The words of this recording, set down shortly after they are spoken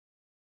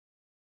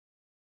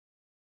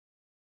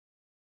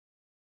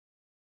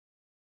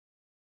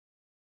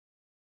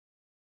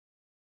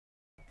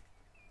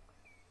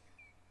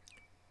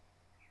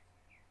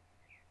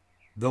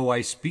though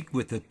I speak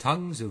with the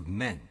tongues of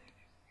men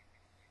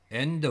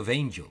and of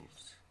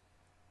angels,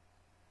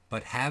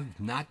 but have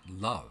not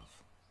love,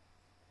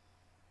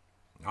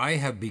 I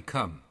have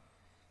become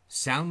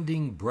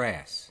sounding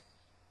brass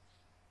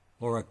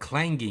or a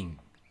clanging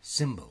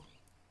cymbal.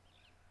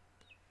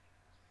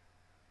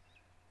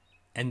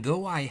 And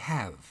though I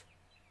have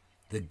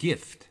the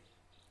gift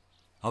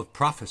of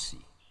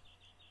prophecy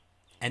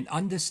and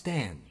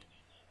understand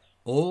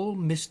all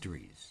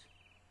mysteries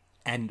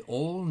and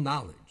all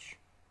knowledge,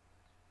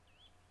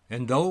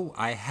 and though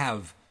I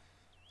have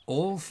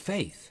all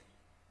faith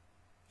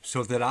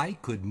so that I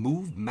could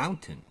move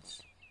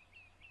mountains,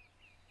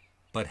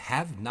 but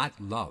have not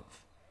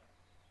love,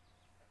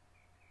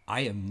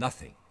 I am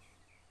nothing.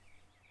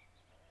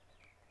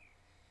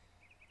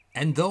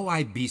 And though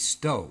I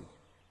bestow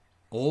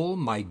all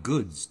my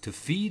goods to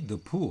feed the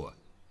poor,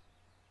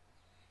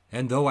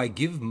 and though I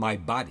give my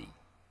body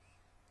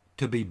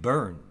to be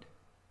burned,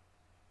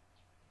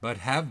 but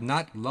have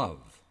not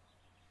love,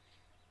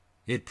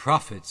 it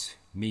profits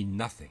me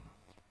nothing.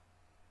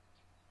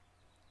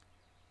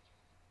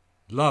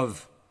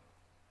 Love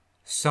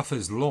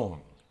suffers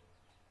long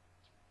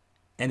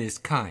and is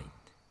kind.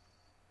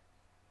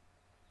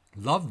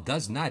 Love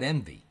does not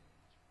envy.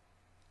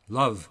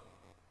 Love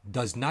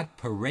does not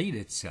parade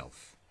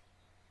itself,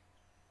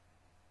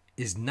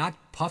 is not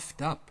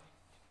puffed up,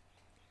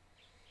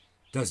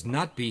 does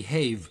not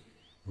behave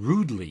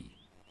rudely,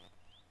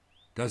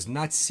 does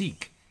not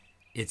seek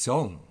its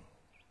own,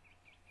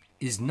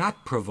 is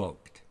not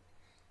provoked,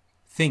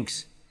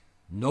 thinks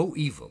no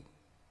evil,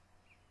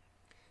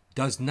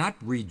 does not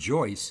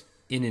rejoice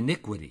in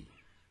iniquity,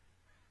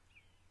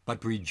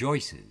 but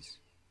rejoices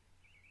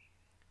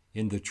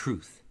in the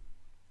truth,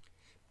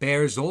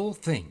 bears all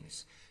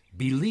things,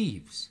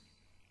 believes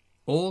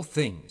all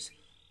things,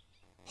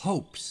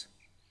 hopes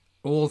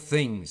all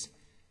things,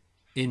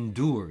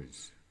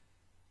 endures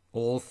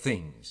all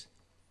things.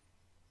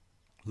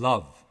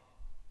 Love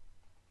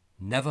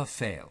never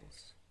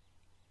fails.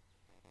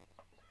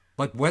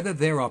 But whether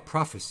there are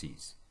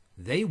prophecies,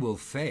 they will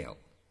fail.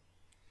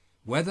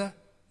 Whether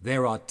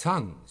there are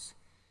tongues,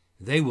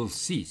 they will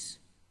cease.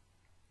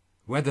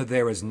 Whether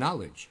there is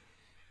knowledge,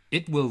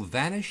 it will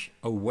vanish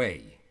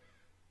away.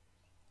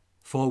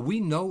 For we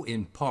know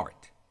in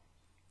part,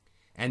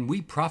 and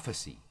we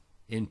prophesy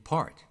in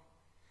part.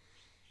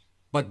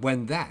 But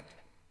when that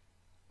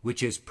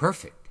which is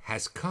perfect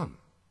has come,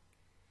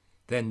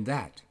 then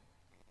that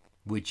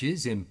which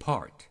is in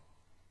part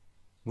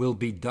will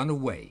be done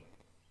away.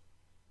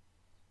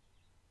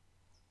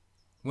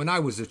 When I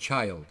was a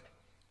child,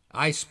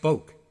 I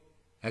spoke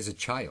as a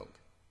child.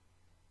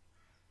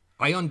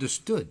 I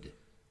understood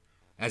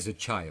as a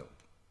child.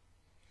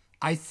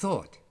 I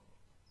thought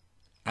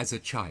as a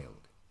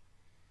child.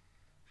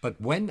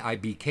 But when I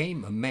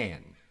became a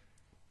man,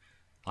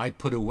 I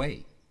put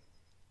away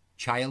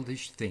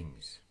childish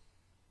things.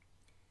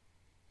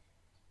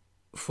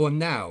 For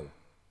now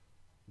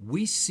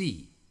we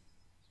see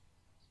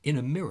in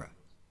a mirror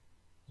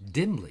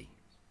dimly,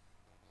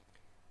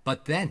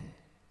 but then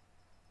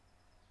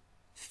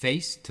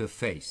face to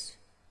face.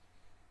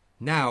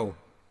 Now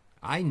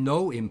I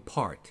know in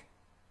part,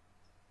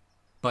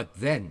 but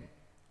then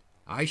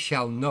I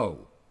shall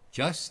know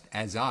just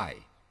as I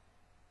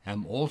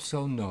am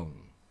also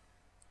known.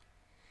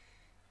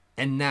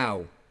 And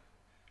now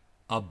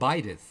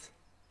abideth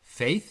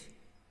faith,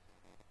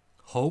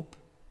 hope,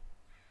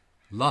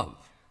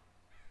 love,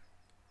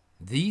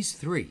 these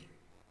three,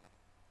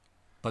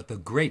 but the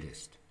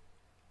greatest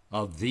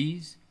of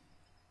these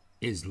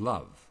is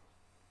love.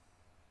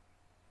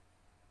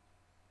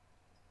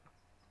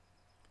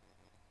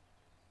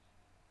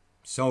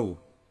 So,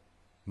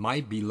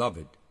 my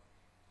beloved,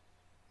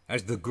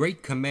 as the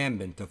great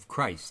commandment of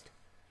Christ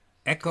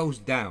echoes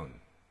down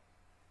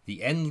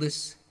the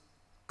endless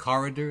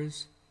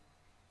corridors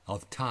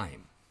of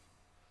time,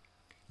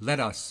 let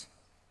us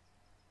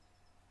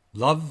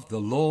love the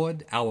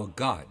Lord our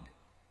God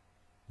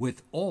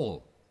with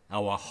all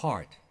our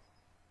heart,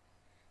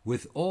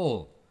 with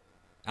all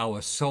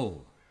our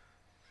soul,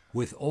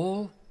 with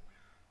all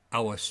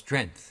our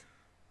strength,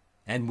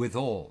 and with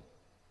all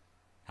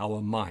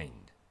our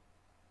mind,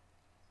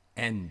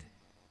 and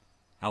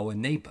our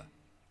neighbor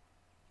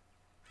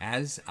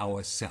as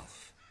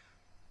ourself.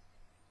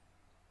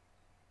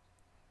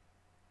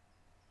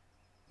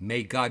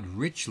 May God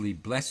richly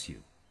bless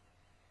you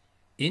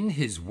in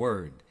His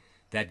word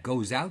that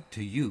goes out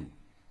to you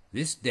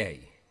this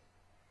day.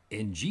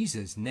 In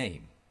Jesus'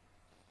 name,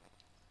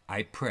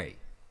 I pray.